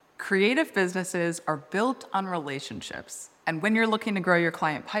Creative businesses are built on relationships. And when you're looking to grow your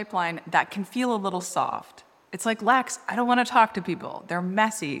client pipeline, that can feel a little soft. It's like, Lex, I don't want to talk to people. They're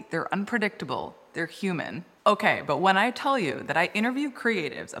messy, they're unpredictable, they're human. Okay, but when I tell you that I interview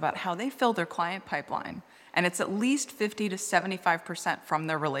creatives about how they fill their client pipeline, and it's at least 50 to 75% from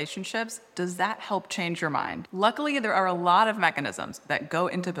their relationships, does that help change your mind? Luckily, there are a lot of mechanisms that go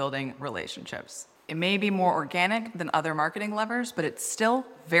into building relationships. It may be more organic than other marketing levers, but it's still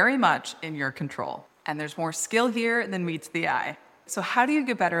very much in your control. And there's more skill here than meets the eye. So how do you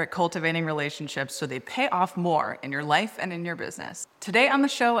get better at cultivating relationships so they pay off more in your life and in your business? Today on the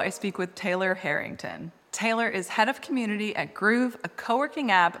show, I speak with Taylor Harrington. Taylor is head of community at Groove, a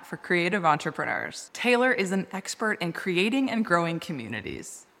co-working app for creative entrepreneurs. Taylor is an expert in creating and growing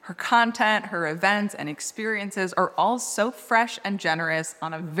communities. Her content, her events, and experiences are all so fresh and generous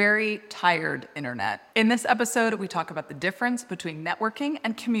on a very tired internet. In this episode, we talk about the difference between networking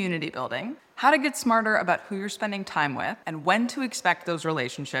and community building, how to get smarter about who you're spending time with, and when to expect those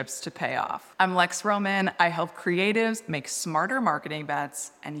relationships to pay off. I'm Lex Roman. I help creatives make smarter marketing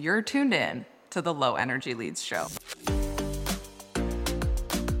bets, and you're tuned in to the Low Energy Leads Show.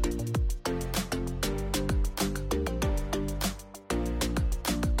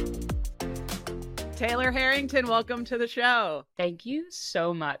 Taylor Harrington, welcome to the show. Thank you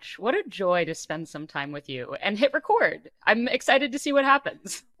so much. What a joy to spend some time with you and hit record. I'm excited to see what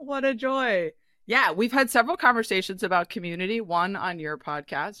happens. What a joy. Yeah, we've had several conversations about community, one on your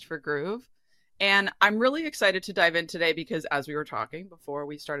podcast for Groove. And I'm really excited to dive in today because as we were talking before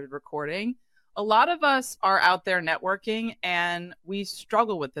we started recording, a lot of us are out there networking and we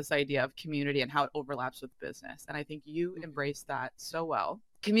struggle with this idea of community and how it overlaps with business. And I think you embrace that so well.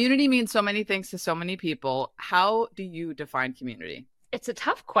 Community means so many things to so many people. How do you define community? It's a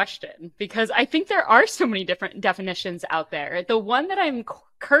tough question because I think there are so many different definitions out there. The one that I'm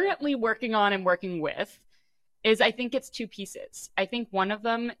currently working on and working with is I think it's two pieces. I think one of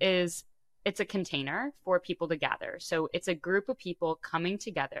them is it's a container for people to gather. So it's a group of people coming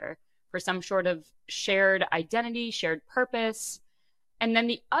together for some sort of shared identity, shared purpose. And then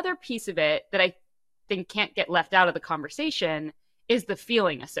the other piece of it that I think can't get left out of the conversation is the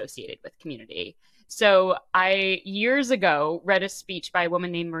feeling associated with community. So I, years ago, read a speech by a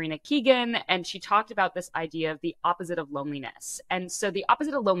woman named Marina Keegan, and she talked about this idea of the opposite of loneliness. And so the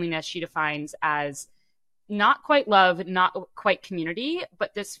opposite of loneliness she defines as not quite love, not quite community,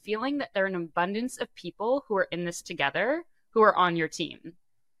 but this feeling that there are an abundance of people who are in this together, who are on your team.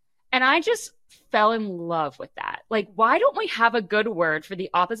 And I just fell in love with that. Like, why don't we have a good word for the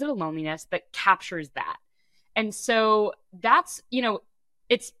opposite of loneliness that captures that? And so that's,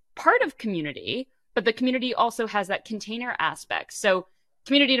 it's part of community, but the community also has that container aspect. So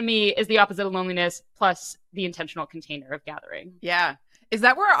community to me is the opposite of loneliness plus the intentional container of gathering. Yeah. Is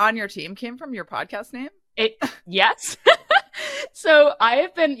that where On Your Team came from, your podcast name? Yes. So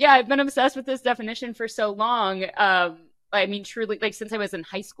I've been obsessed with this definition for so long. I mean, truly, like since I was in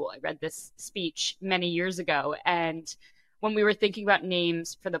high school, I read this speech many years ago. And when we were thinking about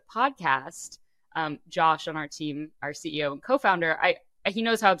names for the podcast, Josh on our team, our CEO and co-founder, he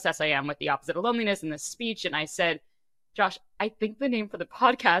knows how obsessed I am with the opposite of loneliness in this speech. And I said, Josh, I think the name for the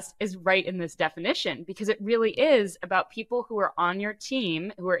podcast is right in this definition because it really is about people who are on your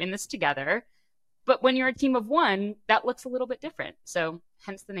team, who are in this together. But when you're a team of one, that looks a little bit different. So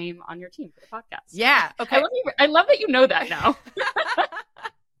hence the name On Your Team for the podcast. Yeah. Okay. I love that you know that now.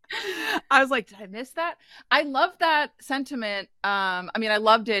 I was like, did I miss that? I love that sentiment. I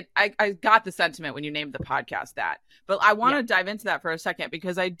loved it. I got the sentiment when you named the podcast that, but I want to dive into that for a second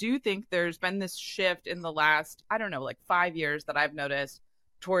because I do think there's been this shift in the last, 5 years that I've noticed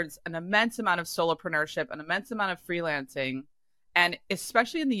towards an immense amount of solopreneurship, an immense amount of freelancing. And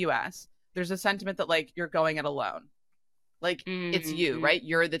especially in the US, there's a sentiment that like, you're going it alone. Like it's you, right?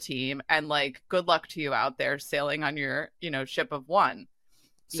 You're the team. And like, good luck to you out there sailing on your, ship of one.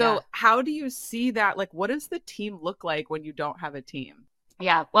 So how do you see that? Like, what does the team look like when you don't have a team?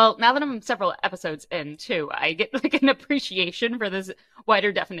 Yeah, well, now that I'm several episodes in too, I get like an appreciation for this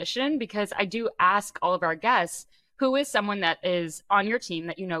wider definition because I do ask all of our guests, who is someone that is on your team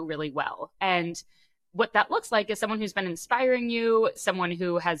that you know really well? And what that looks like is someone who's been inspiring you, someone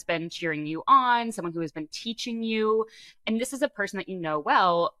who has been cheering you on, someone who has been teaching you. And this is a person that you know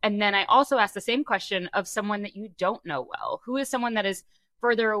well. And then I also ask the same question of someone that you don't know well. Who is someone that is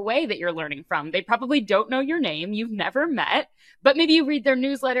further away that you're learning from? They probably don't know your name, you've never met, but maybe you read their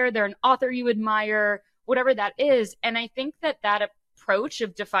newsletter, they're an author you admire, whatever that is. And I think that approach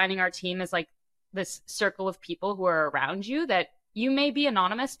of defining our team as like this circle of people who are around you that you may be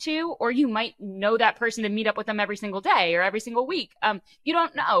anonymous to, or you might know that person and meet up with them every single day or every single week. You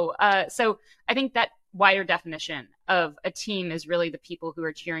don't know. So I think that wider definition of a team is really the people who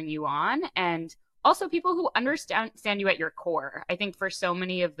are cheering you on, and also people who understand you at your core. I think for so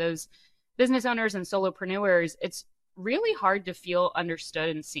many of those business owners and solopreneurs, it's really hard to feel understood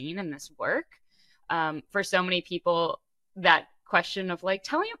and seen in this work. For so many people, that question of like,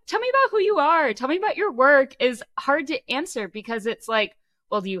 tell me about who you are, tell me about your work is hard to answer, because it's like,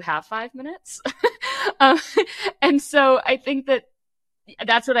 well, do you have 5 minutes? um, and so I think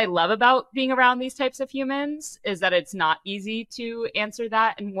that's what I love about being around these types of humans, is that it's not easy to answer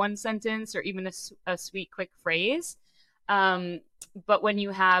that in one sentence or even a sweet, quick phrase. But when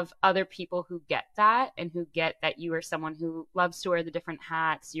you have other people who get that, and who get that you are someone who loves to wear the different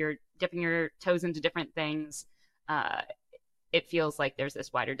hats, you're dipping your toes into different things, it feels like there's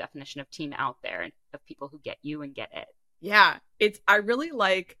this wider definition of team out there, of people who get you and get it. Yeah, I really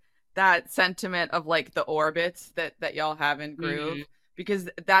like that sentiment of like the orbits that y'all have in Groove, because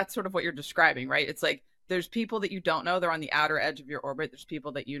that's sort of what you're describing, right? It's like there's people that you don't know, they're on the outer edge of your orbit. There's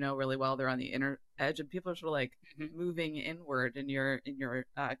people that you know really well, they're on the inner edge, and people are sort of like moving inward in your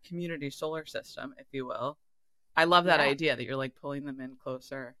community solar system, if you will. I love that idea that you're like pulling them in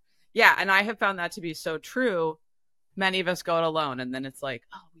closer. Yeah, and I have found that to be so true. Many of us go it alone, and then it's like,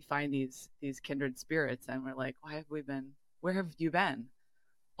 oh, we find these kindred spirits, and we're like, where have you been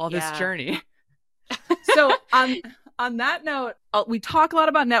all this journey? So on that note, we talk a lot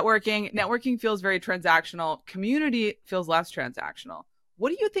about networking. Networking feels very transactional. Community feels less transactional. What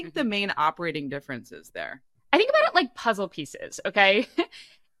do you think the main operating difference is there? I think about it like puzzle pieces, okay?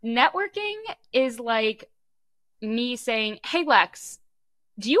 Networking is like me saying, hey, Lex,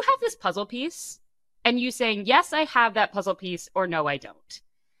 do you have this puzzle piece? And you saying, yes, I have that puzzle piece, or no, I don't.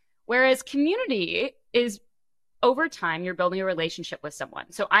 Whereas community is, over time, you're building a relationship with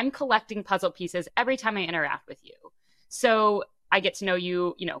someone. So I'm collecting puzzle pieces every time I interact with you. So I get to know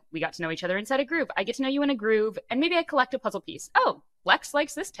you, we got to know each other inside a groove. I get to know you in a groove, and maybe I collect a puzzle piece. Oh, Lex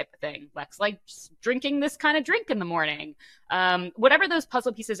likes this type of thing. Lex likes drinking this kind of drink in the morning. Whatever those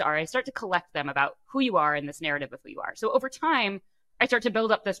puzzle pieces are, I start to collect them about who you are in this narrative of who you are. So over time, I start to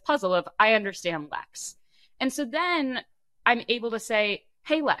build up this puzzle of, I understand Lex. And so then I'm able to say,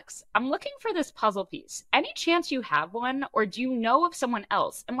 hey, Lex, I'm looking for this puzzle piece. Any chance you have one, or do you know of someone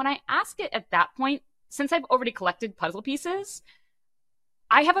else? And when I ask it at that point, since I've already collected puzzle pieces,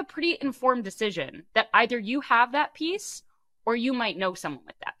 I have a pretty informed decision that either you have that piece, or you might know someone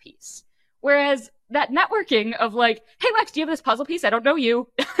with that piece. Whereas that networking of like, hey, Lex, do you have this puzzle piece? I don't know you.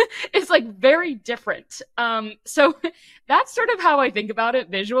 Is like very different. So that's sort of how I think about it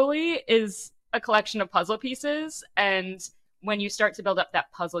visually, is a collection of puzzle pieces. And when you start to build up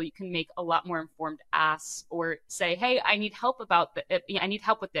that puzzle, you can make a lot more informed asks, or say, hey, I need help I need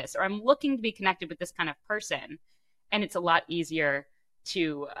help with this, or I'm looking to be connected with this kind of person. And it's a lot easier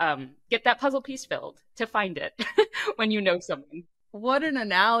to get that puzzle piece filled, to find it when you know someone. What an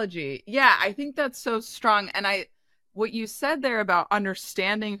analogy. Yeah, I think that's so strong. And what you said there about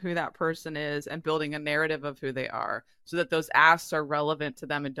understanding who that person is and building a narrative of who they are, so that those asks are relevant to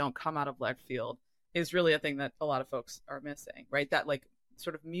them and don't come out of left field, is really a thing that a lot of folks are missing, right? That like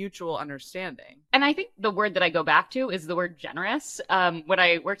sort of mutual understanding. And I think the word that I go back to is the word generous. When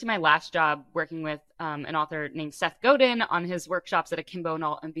I worked in my last job working with an author named Seth Godin on his workshops at Akimbo and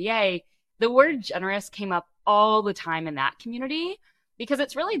Alt MBA, the word generous came up all the time in that community, because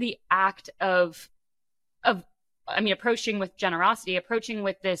it's really the act of approaching with generosity, approaching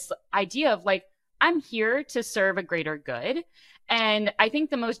with this idea of like, I'm here to serve a greater good. And I think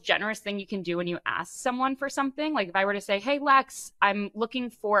the most generous thing you can do when you ask someone for something, like if I were to say, hey, Lex, I'm looking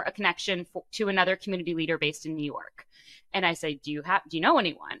for a connection to another community leader based in New York. And I say, do you know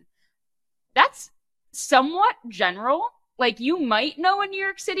anyone? That's somewhat general. Like, you might know a New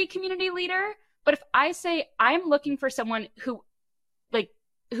York City community leader, but if I say I'm looking for someone who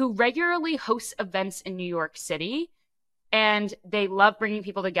regularly hosts events in New York City, and they love bringing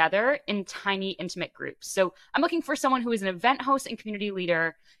people together in tiny, intimate groups. So I'm looking for someone who is an event host and community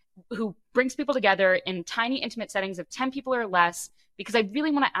leader who brings people together in tiny, intimate settings of 10 people or less, because I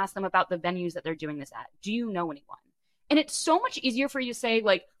really want to ask them about the venues that they're doing this at. Do you know anyone? And it's so much easier for you to say,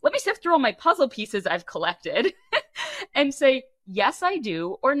 like, let me sift through all my puzzle pieces I've collected and say, yes, I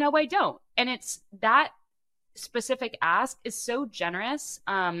do, or no, I don't. And it's that specific ask is so generous.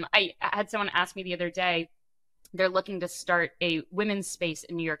 I had someone ask me the other day, they're looking to start a women's space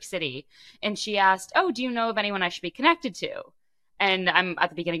in New York City. And she asked, oh, do you know of anyone I should be connected to? And I'm at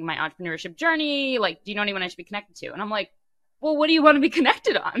the beginning of my entrepreneurship journey. Like, do you know anyone I should be connected to? And I'm like, well, what do you want to be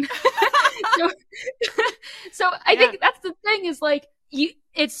connected on? So, so I think that's the thing is like,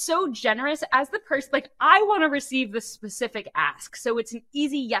 it's so generous as the person, like I want to receive the specific ask. So it's an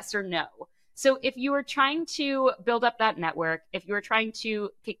easy yes or no. So if you are trying to build up that network, if you're trying to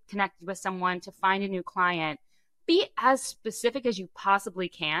get connected with someone to find a new client, be as specific as you possibly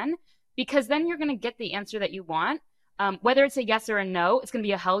can, because then you're going to get the answer that you want. Whether it's a yes or a no, it's going to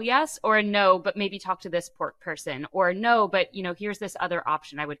be a hell yes, or a no, but maybe talk to this person, or a no, but here's this other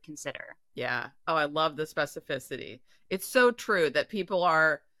option I would consider. Yeah. Oh, I love the specificity. It's so true that people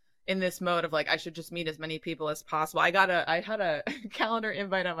are in this mode of like, I should just meet as many people as possible. I had a calendar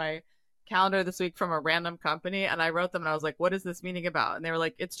invite on my calendar this week from a random company, and I wrote them and I was like, what is this meeting about? And they were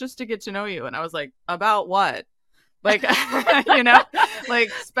like, it's just to get to know you. And I was like, about what? Like,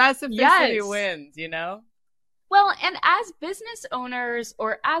 like specificity wins, Well, and as business owners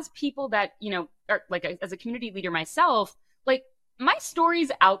or as people that, are like as a community leader myself, like my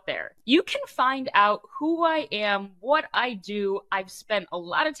story's out there. You can find out who I am, what I do. I've spent a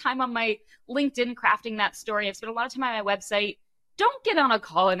lot of time on my LinkedIn crafting that story. I've spent a lot of time on my website. Don't get on a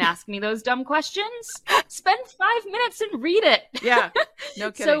call and ask me those dumb questions. Spend 5 minutes and read it. Yeah,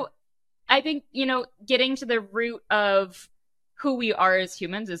 no kidding. So I think, getting to the root of who we are as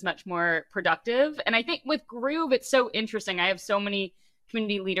humans is much more productive. And I think with Groove, it's so interesting. I have so many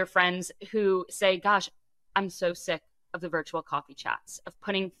community leader friends who say, gosh, I'm so sick of the virtual coffee chats, of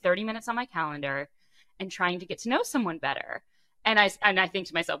putting 30 minutes on my calendar and trying to get to know someone better. And I think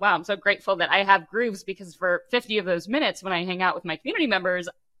to myself, wow, I'm so grateful that I have Grooves, because for 50 of those minutes when I hang out with my community members,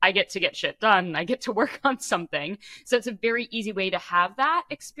 I get to get shit done. I get to work on something. So it's a very easy way to have that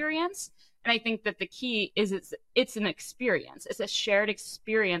experience. And I think that the key is it's an experience. It's a shared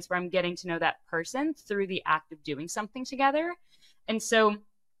experience where I'm getting to know that person through the act of doing something together. And so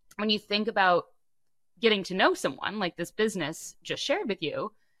when you think about getting to know someone like this business just shared with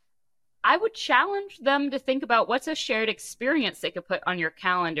you, I would challenge them to think about what's a shared experience they could put on your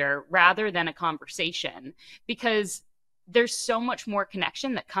calendar rather than a conversation, because there's so much more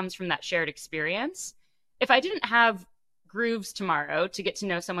connection that comes from that shared experience. If I didn't have Grooves tomorrow to get to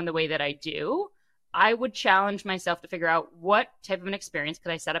know someone the way that I do, I would challenge myself to figure out what type of an experience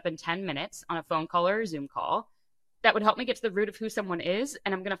could I set up in 10 minutes on a phone call or a Zoom call that would help me get to the root of who someone is.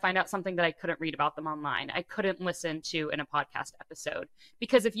 And I'm going to find out something that I couldn't read about them online. I couldn't listen to in a podcast episode.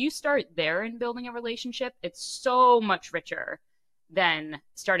 Because if you start there in building a relationship, it's so much richer than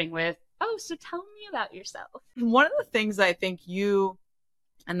starting with, oh, so tell me about yourself. One of the things I think you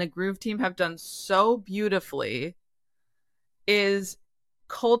and the Groove team have done so beautifully is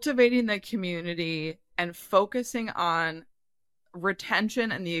cultivating the community and focusing on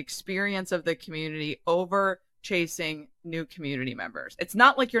retention and the experience of the community over chasing new community members. It's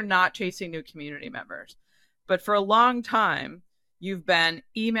not like you're not chasing new community members, but for a long time, you've been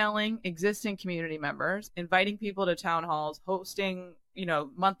emailing existing community members, inviting people to town halls, hosting,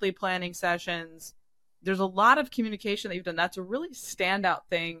 monthly planning sessions. There's a lot of communication that you've done. That's a really standout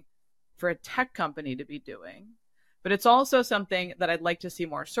thing for a tech company to be doing. But it's also something that I'd like to see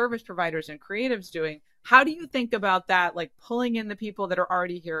more service providers and creatives doing. How do you think about that, like pulling in the people that are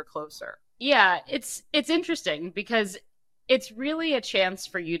already here closer? Yeah, it's interesting because it's really a chance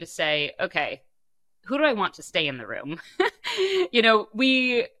for you to say, okay, who do I want to stay in the room?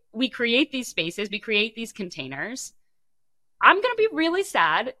 We create these spaces, we create these containers. I'm going to be really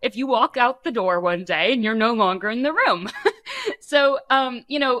sad if you walk out the door one day and you're no longer in the room. So,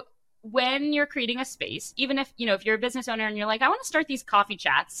 when you're creating a space, even if you're a business owner and you're like, I want to start these coffee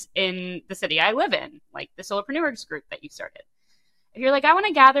chats in the city I live in, like the Solopreneurs group that you started. If you're like, I want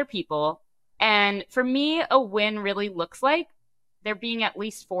to gather people, and for me, a win really looks like there being at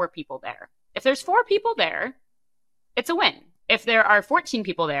least 4 people there. If there's 4 people there, it's a win. If there are 14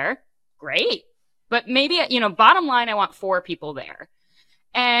 people there, great. But maybe, bottom line, I want 4 people there.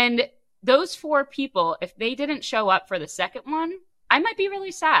 And those 4 people, if they didn't show up for the second one, I might be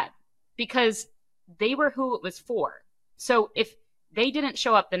really sad because they were who it was for. So if they didn't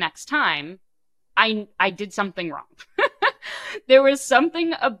show up the next time, I did something wrong. There was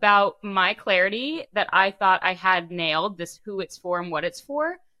something about my clarity that I thought I had nailed, this who it's for and what it's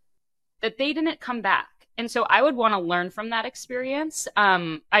for, that they didn't come back. And so I would want to learn from that experience.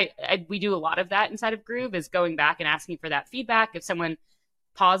 We do a lot of that inside of Groove, is going back and asking for that feedback. If someone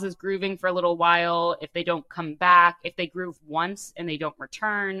pauses grooving for a little while, if they don't come back, if they groove once and they don't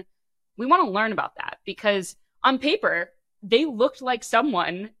return, we want to learn about that, because on paper, they looked like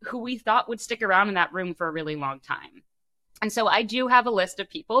someone who we thought would stick around in that room for a really long time. And so I do have a list of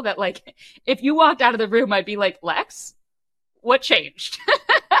people that, like, if you walked out of the room, I'd be like, Lex, what changed?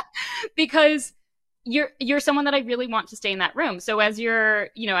 Because you're someone that I really want to stay in that room. So as you're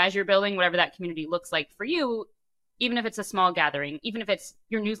building whatever that community looks like for you, even if it's a small gathering, even if it's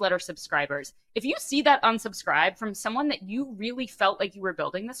your newsletter subscribers, if you see that unsubscribe from someone that you really felt like you were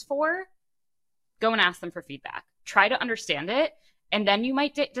building this for, go and ask them for feedback. Try to understand it, and then you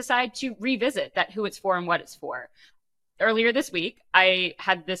might decide to revisit that who it's for and what it's for. Earlier this week, I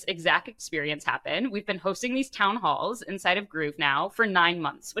had this exact experience happen. We've been hosting these town halls inside of Groove now for 9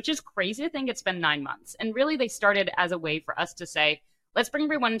 months, which is crazy to think it's been 9 months. And really, they started as a way for us to say, let's bring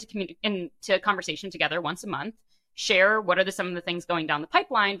everyone into conversation together once a month, share what are some of the things going down the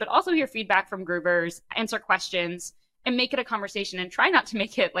pipeline, but also hear feedback from Groovers, answer questions, and make it a conversation, and try not to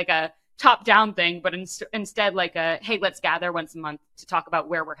make it like a top-down thing, but instead like a, hey, let's gather once a month to talk about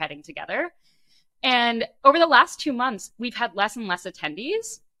where we're heading together. And over the last 2 months, we've had less and less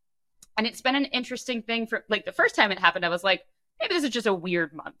attendees. And it's been an interesting thing. For like, the first time it happened, I was like, maybe this is just a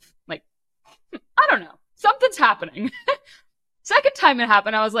weird month. Like, I don't know. Something's happening. Second time it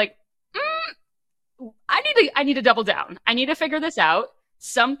happened, I was like, I need to double down. I need to figure this out.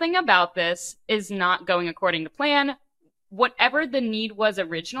 Something about this is not going according to plan. Whatever the need was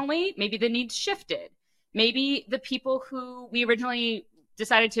originally, maybe the need shifted. Maybe the people who we originally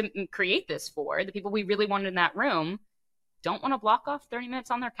decided to create this for, the people we really wanted in that room, don't want to block off 30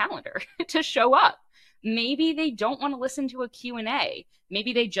 minutes on their calendar to show up. Maybe they don't want to listen to a Q&A.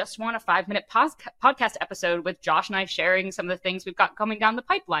 Maybe they just want a 5-minute podcast episode with Josh and I sharing some of the things we've got coming down the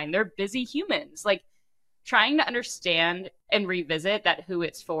pipeline. They're busy humans. Like, trying to understand and revisit that who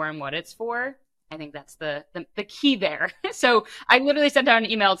it's for and what it's for, I think that's the key there. So I literally sent out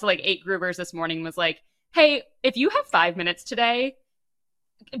an email to like 8 Groovers this morning and was like, hey, if you have 5 minutes today,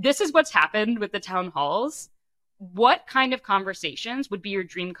 this is what's happened with the town halls. What kind of conversations would be your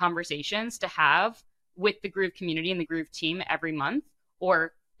dream conversations to have with the Groove community and the Groove team every month?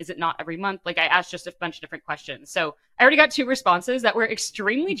 Or is it not every month? Like, I asked just a bunch of different questions. So I already got 2 responses that were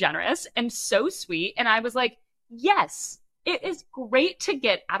extremely generous and so sweet. And I was like, yes, it is great to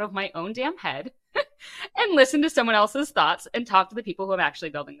get out of my own damn head and listen to someone else's thoughts and talk to the people who I'm actually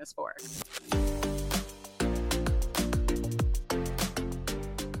building this for.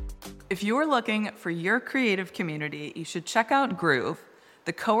 If you're looking for your creative community, you should check out Groove,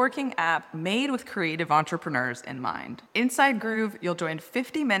 the co-working app made with creative entrepreneurs in mind. Inside Groove, you'll join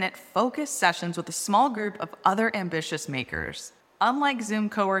 50-minute focused sessions with a small group of other ambitious makers. Unlike Zoom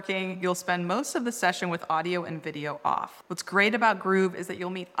co-working, you'll spend most of the session with audio and video off. What's great about Groove is that you'll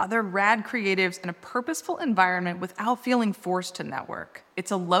meet other rad creatives in a purposeful environment without feeling forced to network.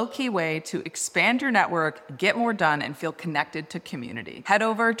 It's a low-key way to expand your network, get more done, and feel connected to community. Head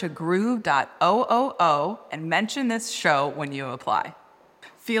over to groove.ooo and mention this show when you apply.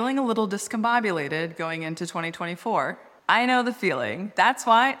 Feeling a little discombobulated going into 2024? I know the feeling. That's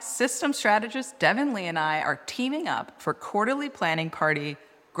why system strategist Devin Lee and I are teaming up for Quarterly Planning Party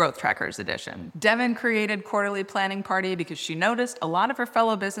Growth Trackers Edition. Devin created Quarterly Planning Party because she noticed a lot of her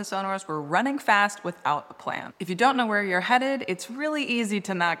fellow business owners were running fast without a plan. If you don't know where you're headed, it's really easy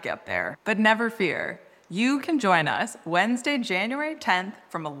to not get there. But never fear. You can join us Wednesday, January 10th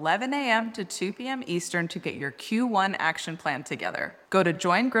from 11 a.m. to 2 p.m. Eastern to get your Q1 action plan together. Go to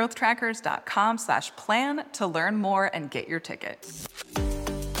joingrowthtrackers.com/plan to learn more and get your ticket.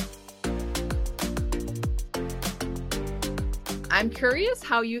 I'm curious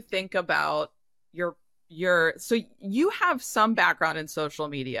how you think about your so you have some background in social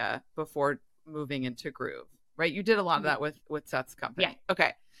media before moving into Groove, right? You did a lot of that with Seth's company. Yeah.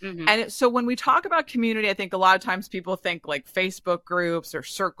 Okay. Mm-hmm. And so when we talk about community, I think a lot of times people think like Facebook groups or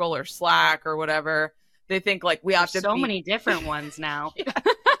Circle or Slack or whatever. They think like we have to so be... many different ones now.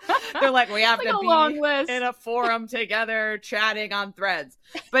 They're like, we have like to a be long list. in a forum together chatting on threads.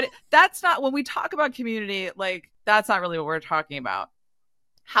 But that's not, when we talk about community, like that's not really what we're talking about.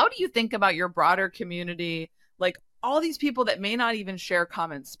 How do you think about your broader community? Like all these people that may not even share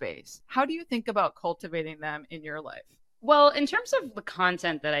common space. How do you think about cultivating them in your life? Well, in terms of the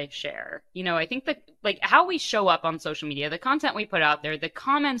content that I share, I think that like how we show up on social media, the content we put out there, the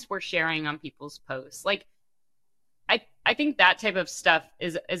comments we're sharing on people's posts, like I think that type of stuff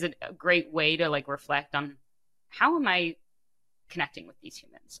is a great way to like reflect on how am I connecting with these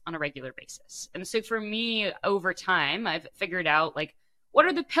humans on a regular basis. And so for me, over time, I've figured out like what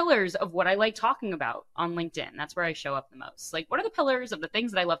are the pillars of what I like talking about on LinkedIn? That's where I show up the most. Like what are the pillars of the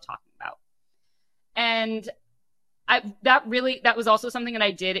things that I love talking about? And that was also something that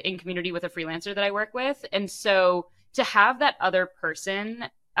I did in community with a freelancer that I work with. And so to have that other person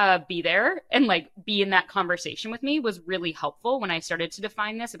be there and like be in that conversation with me was really helpful when I started to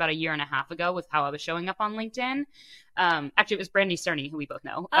define this about a year and a half ago with how I was showing up on LinkedIn. Actually, it was Brandy Cerny, who we both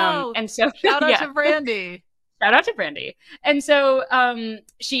know. Oh, and so shout out yeah. to Brandy. Shout out to Brandy. And so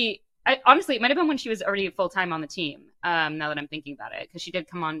honestly, it might have been when she was already full-time on the team, now that I'm thinking about it, because she did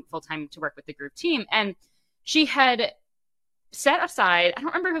come on full-time to work with the group team. And she had set aside, I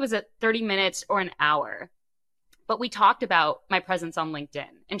don't remember if it was 30 minutes or an hour, but we talked about my presence on LinkedIn.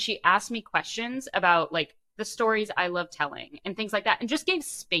 And she asked me questions about like the stories I love telling and things like that, and just gave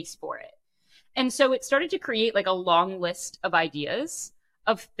space for it. And so it started to create like a long list of ideas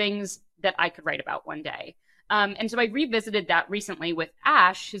of things that I could write about one day. And so I revisited that recently with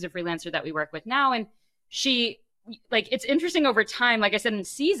Ash, who's a freelancer that we work with now. And she, like, it's interesting over time, like I said, in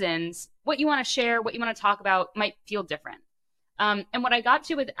seasons, what you want to share, what you want to talk about might feel different. And what I got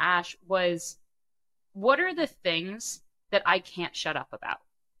to with Ash was, what are the things that I can't shut up about?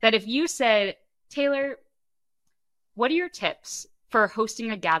 That if you said, Taylor, what are your tips for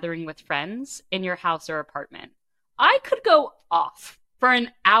hosting a gathering with friends in your house or apartment? I could go off for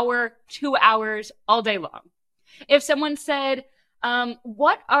an hour, 2 hours, all day long. If someone said,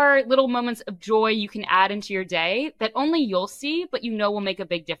 what are little moments of joy you can add into your day that only you'll see, but you know will make a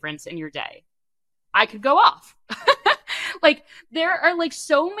big difference in your day? I could go off. Like, there are like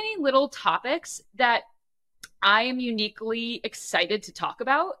so many little topics that I am uniquely excited to talk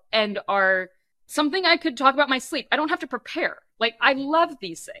about and are something I could talk about my sleep. I don't have to prepare. Like, I love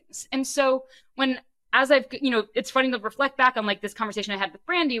these things. And so as I've, it's funny to reflect back on like this conversation I had with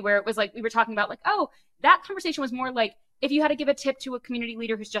Brandy, where it was like, we were talking about like, oh, that conversation was more like, if you had to give a tip to a community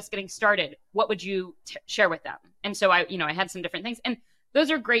leader who's just getting started, what would you share with them? And so I had some different things, and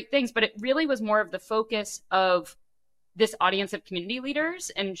those are great things, but it really was more of the focus of this audience of community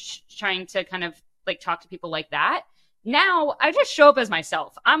leaders and trying to kind of like talk to people like that. Now I just show up as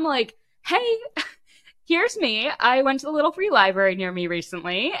myself. I'm like, hey, here's me. I went to the little free library near me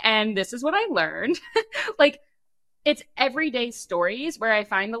recently, and this is what I learned. Like, it's everyday stories where I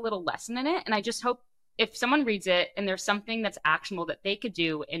find the little lesson in it. And I just hope if someone reads it and there's something that's actionable that they could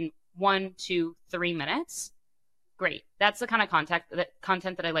do in 1, 2, 3 minutes, great. That's the kind of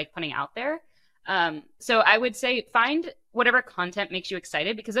content that I like putting out there. So I would say find whatever content makes you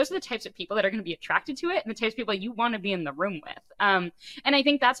excited, because those are the types of people that are going to be attracted to it and the types of people you want to be in the room with. And I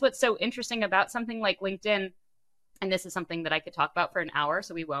think that's what's so interesting about something like LinkedIn. And this is something that I could talk about for an hour,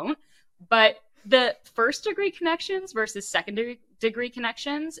 so we won't. But the first degree connections versus second degree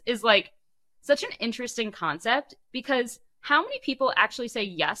connections is like such an interesting concept, because how many people actually say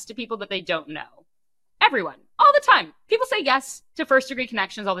yes to people that they don't know? Everyone, all the time. People say yes to first degree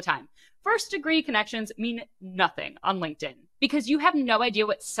connections all the time. First degree connections mean nothing on LinkedIn, because you have no idea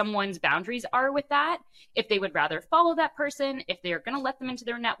what someone's boundaries are with that, if they would rather follow that person, if they're going to let them into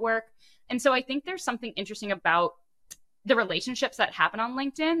their network. And so I think there's something interesting about the relationships that happen on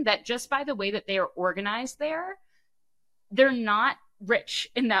LinkedIn, that just by the way that they are organized there, they're not rich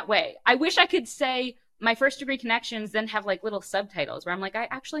in that way. I wish I could say my first degree connections then have like little subtitles where I'm like, I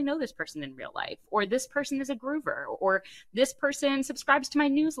actually know this person in real life, or this person is a groover, or this person subscribes to my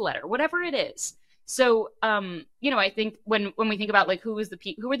newsletter, whatever it is. So, I think when we think about like who are the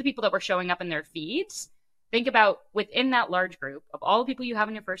people that were showing up in their feeds, think about within that large group of all the people you have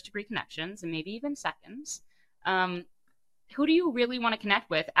in your first degree connections, and maybe even seconds, who do you really want to connect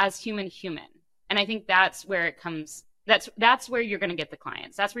with as human? And I think that's where it comes. That's where you're going to get the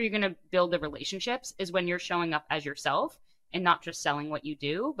clients. That's where you're going to build the relationships, is when you're showing up as yourself and not just selling what you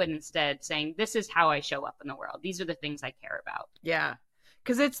do, but instead saying, this is how I show up in the world. These are the things I care about. Yeah.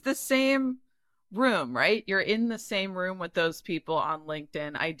 Because it's the same room, right? You're in the same room with those people on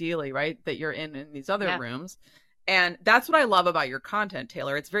LinkedIn, ideally, right? That you're in these other rooms. And that's what I love about your content,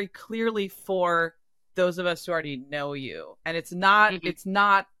 Taylor. It's very clearly for those of us who already know you. And it's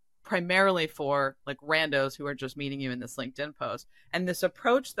not primarily for like randos who are just meeting you in this LinkedIn post. And this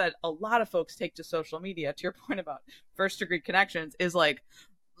approach that a lot of folks take to social media, to your point about first degree connections, is like,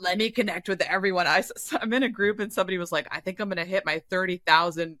 let me connect with everyone. I'm in a group and somebody was like, I think I'm going to hit my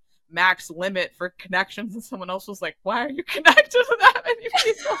 30,000 max limit for connections. And someone else was like, why are you connected to that many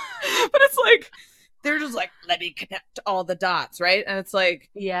people? But it's like, they're just like, let me connect all the dots, right? And it's like,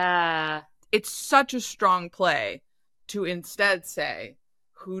 yeah, it's such a strong play to instead say,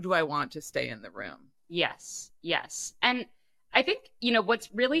 who do I want to stay in the room? Yes. And I think, what's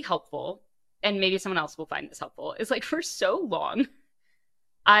really helpful, and maybe someone else will find this helpful, is like for so long,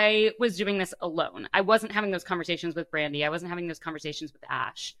 I was doing this alone. I wasn't having those conversations with Brandy. I wasn't having those conversations with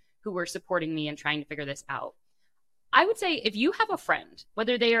Ash, who were supporting me and trying to figure this out. I would say if you have a friend,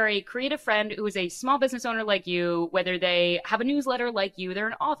 whether they are a creative friend who is a small business owner like you, whether they have a newsletter like you, they're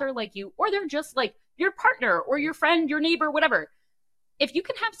an author like you, or they're just like your partner or your friend, your neighbor, whatever. If you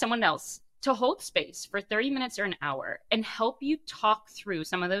can have someone else to hold space for 30 minutes or an hour and help you talk through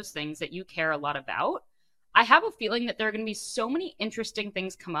some of those things that you care a lot about, I have a feeling that there are going to be so many interesting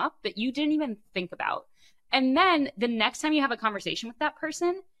things come up that you didn't even think about. And then the next time you have a conversation with that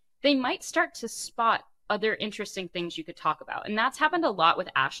person, they might start to spot other interesting things you could talk about. And that's happened a lot with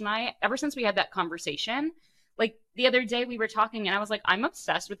Ash and I ever since we had that conversation. Like the other day we were talking and I was like, I'm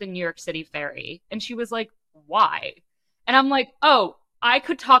obsessed with the New York City ferry. And she was like, why? And I'm like, oh, I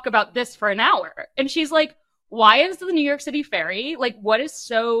could talk about this for an hour. And she's like, why is the New York City ferry? Like, what is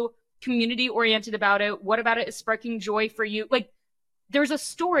so community oriented about it? What about it is sparking joy for you? Like, there's a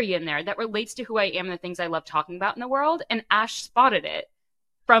story in there that relates to who I am and the things I love talking about in the world. And Ash spotted it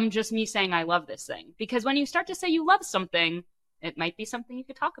from just me saying, I love this thing. Because when you start to say you love something, it might be something you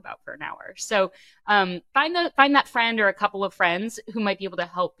could talk about for an hour. So find that friend or a couple of friends who might be able to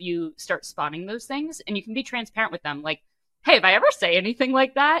help you start spotting those things. And you can be transparent with them. Like, hey, if I ever say anything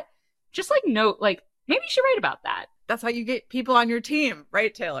like that, just like note, like, maybe you should write about that. That's how you get people on your team,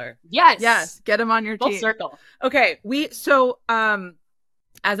 right, Taylor? Yes. Get them on your team. Full circle. Okay.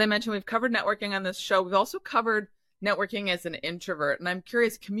 As I mentioned, we've covered networking on this show. We've also covered networking as an introvert. And I'm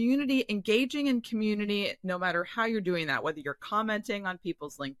curious, engaging in community, no matter how you're doing that, whether you're commenting on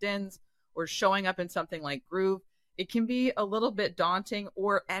people's LinkedIns or showing up in something like Groove, it can be a little bit daunting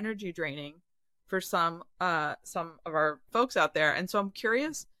or energy draining for some of our folks out there. And so I'm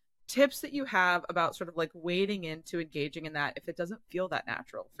curious, tips that you have about sort of like wading into engaging in that if it doesn't feel that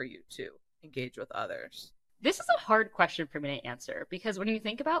natural for you to engage with others. This is a hard question for me to answer because when you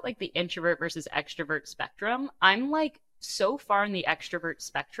think about like the introvert versus extrovert spectrum, I'm like so far in the extrovert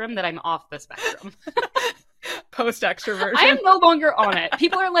spectrum that I'm off the spectrum. Post extroversion. I am no longer on it.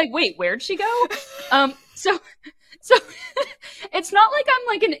 People are like, wait, where'd she go? So it's not like I'm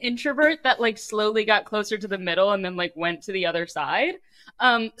like an introvert that like slowly got closer to the middle and then like went to the other side.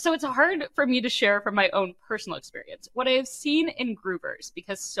 So it's hard for me to share from my own personal experience. What I have seen in groovers,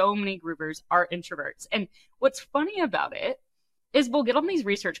 because so many groovers are introverts. And what's funny about it is we'll get on these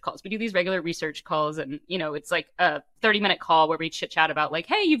research calls. We do these regular research calls and, you know, it's like a 30-minute call where we chit chat about like,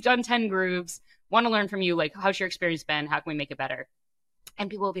 hey, you've done 10 grooves. Want to learn from you. Like, how's your experience been? How can we make it better? And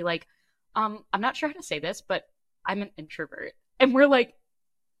people will be like, I'm not sure how to say this, but I'm an introvert. And we're like,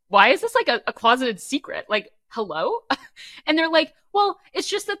 why is this like a closeted secret? Like, hello? And they're like, well, it's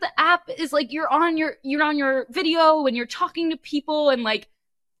just that the app is like, you're on your video and you're talking to people. And like,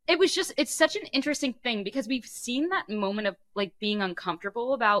 it's such an interesting thing because we've seen that moment of like being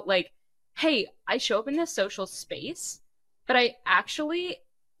uncomfortable about like, hey, I show up in this social space, but I actually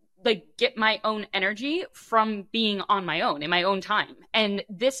like get my own energy from being on my own in my own time. And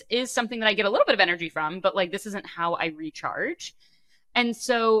this is something that I get a little bit of energy from, but like, this isn't how I recharge. And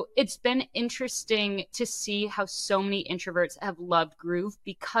so it's been interesting to see how so many introverts have loved Groove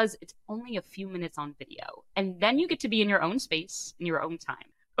because it's only a few minutes on video. And then you get to be in your own space, in your own time.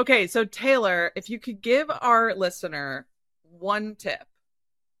 Okay, so Taylor, if you could give our listener one tip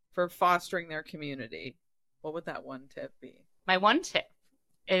for fostering their community, what would that one tip be? My one tip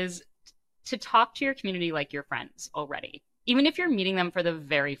is to talk to your community like your friends already, even if you're meeting them for the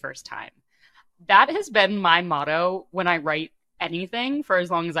very first time. That has been my motto when I write anything for as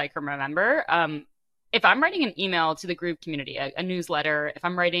long as I can remember. If I'm writing an email to the Groove community, a newsletter, if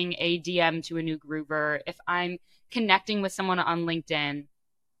I'm writing a DM to a new Groover, if I'm connecting with someone on LinkedIn,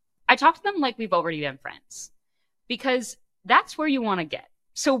 I talk to them like we've already been friends because that's where you want to get.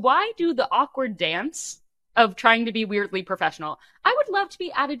 So why do the awkward dance of trying to be weirdly professional? I would love to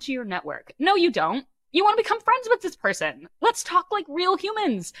be added to your network. No, you don't. You want to become friends with this person. Let's talk like real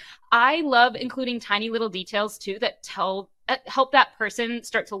humans. I love including tiny little details too that help that person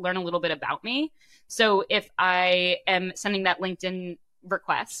start to learn a little bit about me. So if I am sending that LinkedIn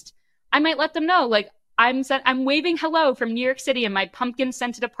request, I might let them know, like, I'm waving hello from New York City in my pumpkin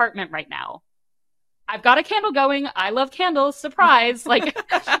scented apartment right now. I've got a candle going. I love candles. Surprise. Like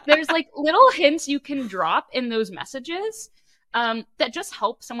there's like little hints you can drop in those messages that just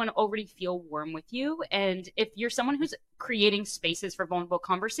help someone already feel warm with you. And if you're someone who's creating spaces for vulnerable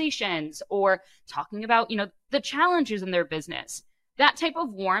conversations or talking about, you know, the challenges in their business, that type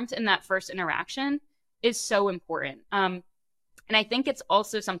of warmth in that first interaction is so important. And I think it's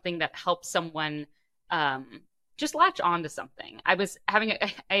also something that helps someone just latch on to something.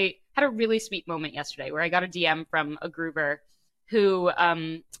 I had a really sweet moment yesterday where I got a DM from a groover who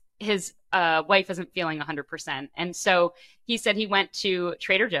his wife isn't feeling 100%. And so he said he went to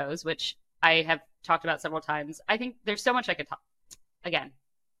Trader Joe's, which I have talked about several times. I think there's so much I could talk. Again,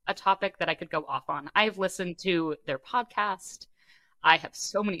 a topic that I could go off on. I have listened to their podcast. I have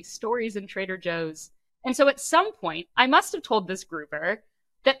so many stories in Trader Joe's. And so at some point, I must have told this groover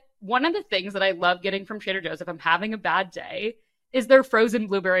that one of the things that I love getting from Trader Joe's if I'm having a bad day is their frozen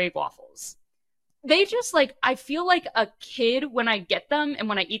blueberry waffles. They just like, I feel like a kid when I get them and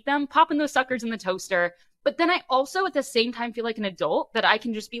when I eat them, popping those suckers in the toaster. But then I also at the same time feel like an adult that I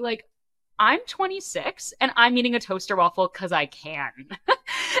can just be like, I'm 26 and I'm eating a toaster waffle because I can.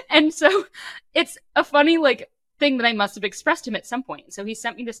 And so it's a funny like thing that I must have expressed to him at some point. So he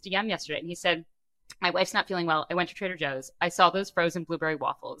sent me this DM yesterday and he said, my wife's not feeling well. I went to Trader Joe's. I saw those frozen blueberry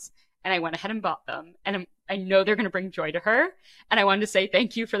waffles and I went ahead and bought them. And I know they're going to bring joy to her. And I wanted to say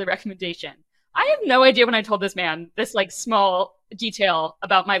thank you for the recommendation. I have no idea when I told this man this like small detail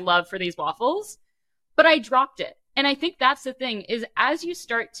about my love for these waffles, but I dropped it. And I think that's the thing is as you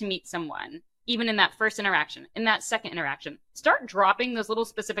start to meet someone, even in that first interaction, in that second interaction, start dropping those little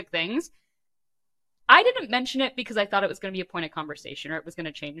specific things. I didn't mention it because I thought it was going to be a point of conversation or it was going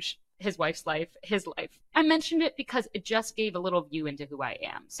to change his wife's life, his life. I mentioned it because it just gave a little view into who I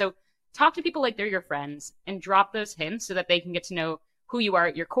am. So talk to people like they're your friends and drop those hints so that they can get to know who you are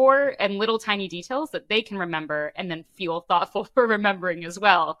at your core and little tiny details that they can remember and then feel thoughtful for remembering as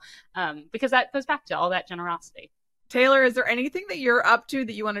well. Because that goes back to all that generosity. Taylor, is there anything that you're up to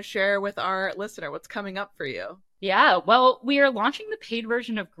that you want to share with our listener? What's coming up for you? Yeah, well, we are launching the paid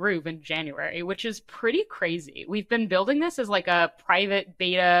version of Groove in January, which is pretty crazy. We've been building this as like a private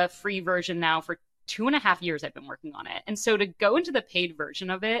beta free version now for 2.5 years. I've been working on it. And so to go into the paid version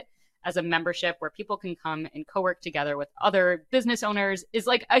of it as a membership where people can come and co-work together with other business owners is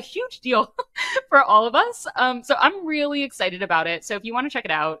like a huge deal for all of us. So I'm really excited about it. So if you want to check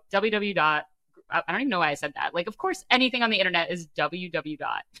it out, I don't even know why I said that. Like, of course, anything on the internet is www.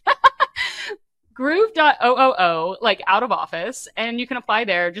 Groove.ooo, like out of office, and you can apply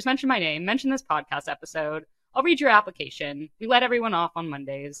there. Just mention my name, mention this podcast episode. I'll read your application. We let everyone off on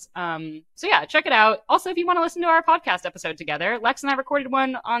Mondays. So yeah, check it out. Also, if you want to listen to our podcast episode together, Lex and I recorded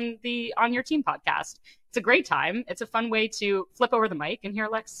one on Your Team podcast. It's a great time. It's a fun way to flip over the mic and hear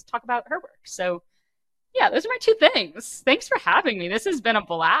Lex talk about her work. So yeah, those are my 2 things. Thanks for having me. This has been a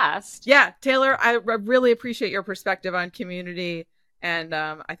blast. Yeah, Taylor, I really appreciate your perspective on community. And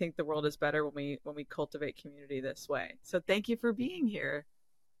I think the world is better when we cultivate community this way. So thank you for being here.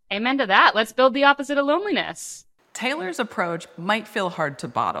 Amen to that. Let's build the opposite of loneliness. Taylor's approach might feel hard to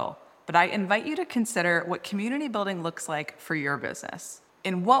bottle, but I invite you to consider what community building looks like for your business.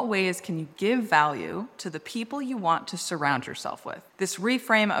 In what ways can you give value to the people you want to surround yourself with? This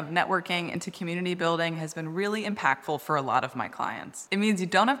reframe of networking into community building has been really impactful for a lot of my clients. It means you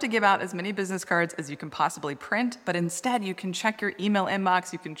don't have to give out as many business cards as you can possibly print, but instead you can check your email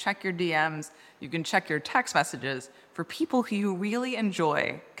inbox, you can check your DMs, you can check your text messages for people who you really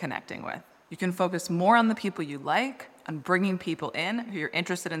enjoy connecting with. You can focus more on the people you like, on bringing people in who you're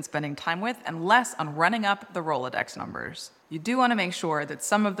interested in spending time with, and less on running up the Rolodex numbers. You do want to make sure that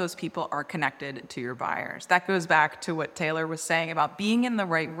some of those people are connected to your buyers. That goes back to what Taylor was saying about being in the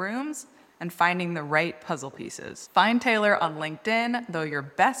right rooms and finding the right puzzle pieces. Find Taylor on LinkedIn, though your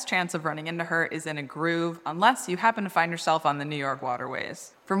best chance of running into her is in a Groove, unless you happen to find yourself on the New York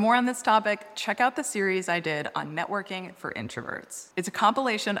waterways. For more on this topic, check out the series I did on networking for introverts. It's a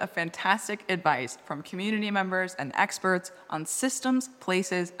compilation of fantastic advice from community members and experts on systems,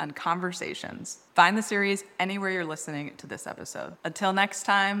 places, and conversations. Find the series anywhere you're listening to this episode. Until next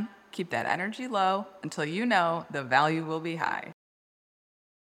time, keep that energy low until you know the value will be high.